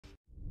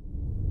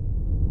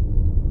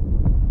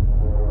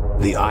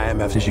The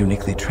IMF is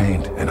uniquely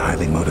trained and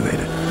highly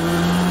motivated.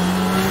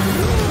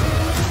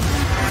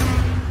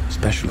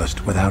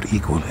 Specialist without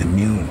equal,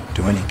 immune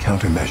to any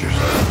countermeasures.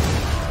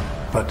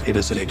 But it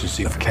is an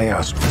agency of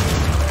chaos.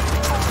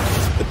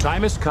 The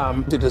time has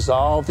come to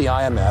dissolve the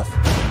IMF.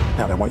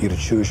 Now, I want you to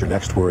choose your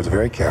next words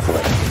very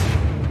carefully.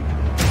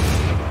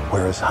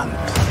 Where is Hunt?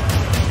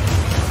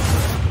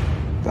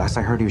 Last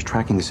I heard, he was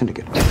tracking the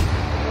syndicate.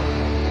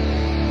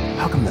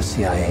 How come the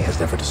CIA has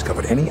never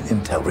discovered any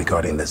intel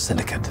regarding this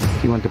syndicate?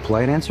 You want the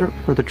polite answer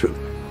or the truth?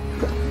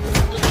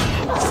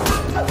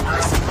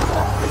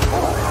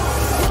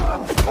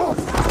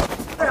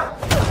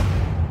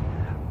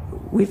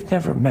 We've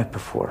never met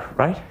before,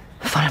 right?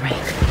 Follow me.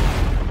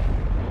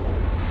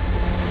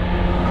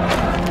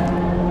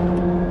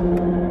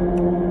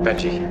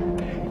 Benji,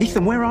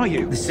 Ethan, where are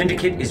you? the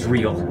syndicate is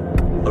real.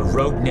 A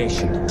rogue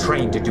nation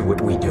trained to do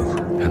what we do.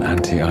 An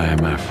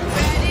anti-IMF.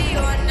 Ready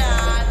or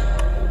not,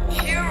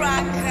 here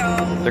I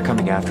come. They're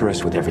coming after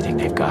us with everything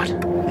they've got.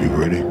 You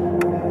ready?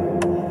 Gonna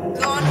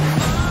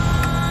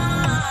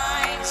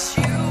find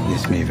you.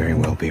 This may very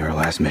well be our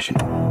last mission.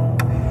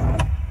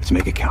 Let's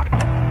make it count.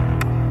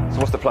 So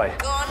what's the play?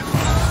 Gonna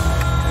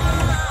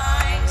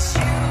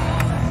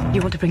find you.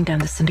 You want to bring down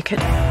the syndicate?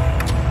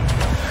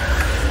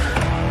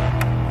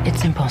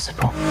 It's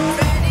impossible.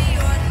 Ready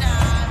or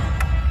not,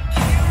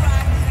 here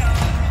I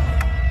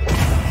come.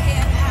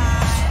 Can't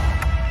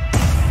hide.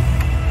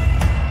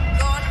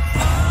 Gonna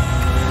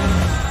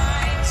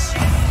find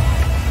you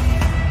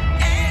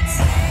and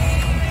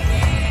take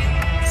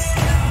it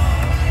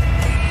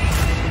slowly.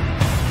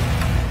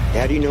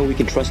 How do you know we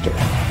can trust her?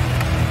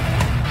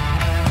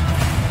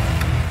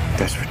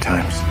 Desperate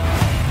times.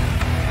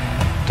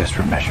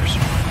 Desperate measures.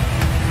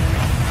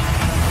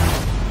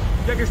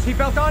 You have your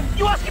seatbelt on?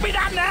 You asking me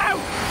that now?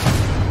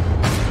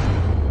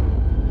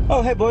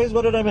 Oh, hey boys,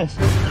 what did I miss?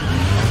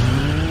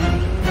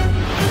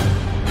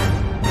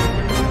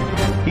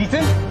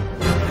 Ethan?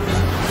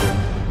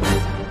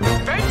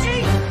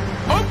 Benji!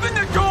 Open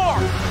the door!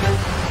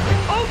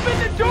 Open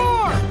the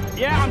door!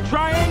 Yeah, I'm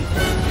trying.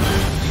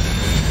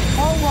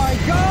 Oh my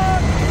God!